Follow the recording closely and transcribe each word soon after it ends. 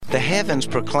The heavens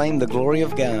proclaim the glory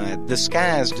of God. The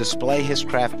skies display His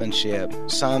craftsmanship.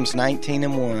 Psalms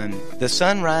 19:1. The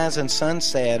sunrise and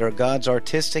sunset are God's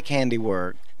artistic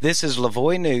handiwork. This is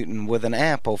Lavoy Newton with an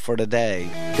apple for today.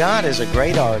 God is a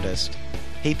great artist.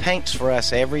 He paints for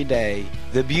us every day.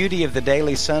 The beauty of the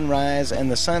daily sunrise and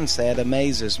the sunset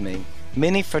amazes me.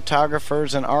 Many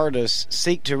photographers and artists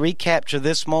seek to recapture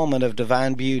this moment of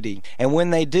divine beauty, and when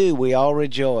they do, we all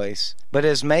rejoice. But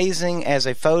as amazing as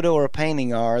a photo or a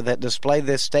painting are that display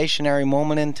this stationary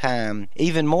moment in time,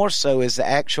 even more so is the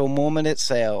actual moment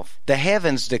itself. The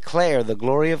heavens declare the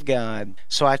glory of God.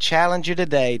 So I challenge you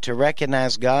today to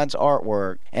recognize God's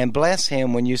artwork and bless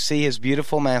Him when you see His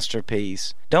beautiful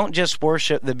masterpiece. Don't just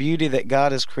worship the beauty that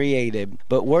God has created,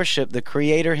 but worship the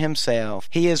Creator Himself.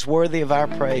 He is worthy of our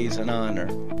praise and honor.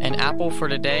 An Apple for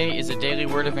Today is a daily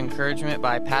word of encouragement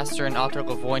by pastor and author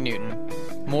Lavoy Newton.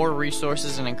 More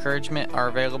resources and encouragement are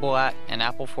available at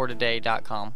anapplefortoday.com.